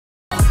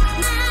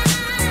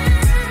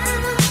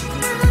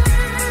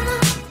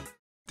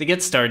To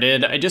get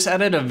started, I just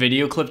added a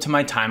video clip to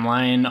my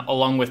timeline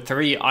along with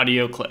 3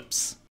 audio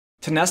clips.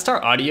 To nest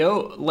our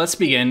audio, let's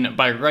begin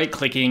by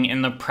right-clicking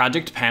in the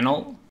project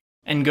panel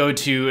and go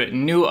to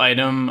New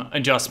Item,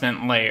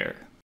 Adjustment Layer.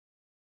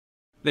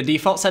 The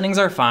default settings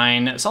are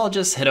fine, so I'll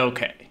just hit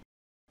OK.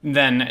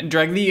 Then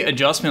drag the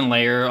adjustment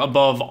layer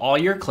above all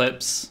your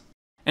clips,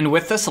 and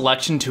with the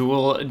selection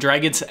tool,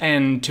 drag its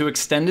end to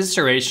extend its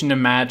duration to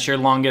match your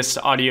longest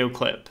audio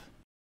clip.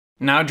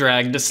 Now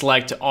drag to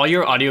select all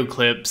your audio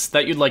clips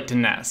that you'd like to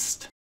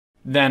nest.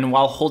 Then,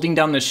 while holding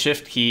down the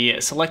Shift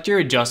key, select your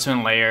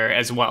adjustment layer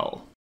as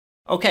well.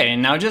 Okay,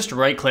 now just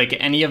right-click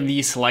any of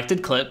the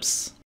selected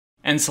clips,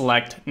 and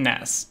select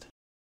Nest.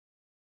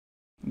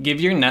 Give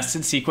your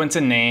nested sequence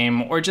a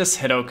name, or just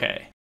hit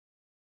OK.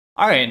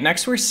 Alright,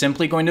 next we're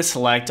simply going to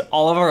select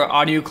all of our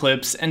audio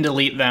clips and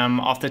delete them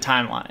off the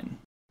timeline.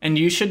 And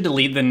you should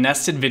delete the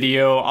nested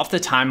video off the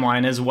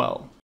timeline as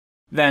well.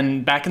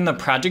 Then, back in the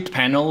project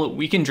panel,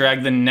 we can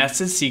drag the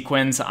nested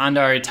sequence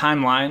onto our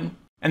timeline,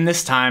 and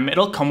this time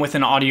it'll come with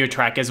an audio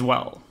track as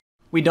well.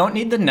 We don't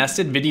need the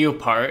nested video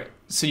part,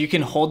 so you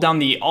can hold down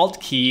the Alt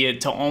key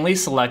to only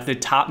select the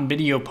top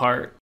video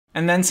part,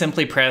 and then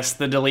simply press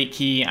the delete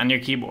key on your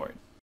keyboard.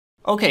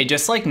 Okay,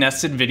 just like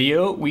nested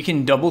video, we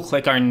can double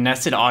click our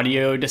nested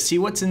audio to see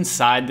what's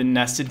inside the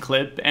nested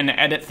clip and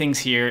edit things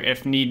here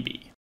if need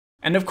be.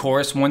 And of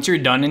course, once you're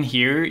done in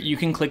here, you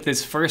can click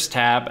this first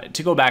tab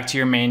to go back to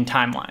your main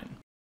timeline.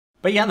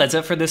 But yeah, that's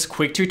it for this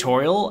quick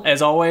tutorial.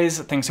 As always,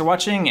 thanks for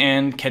watching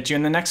and catch you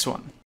in the next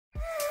one.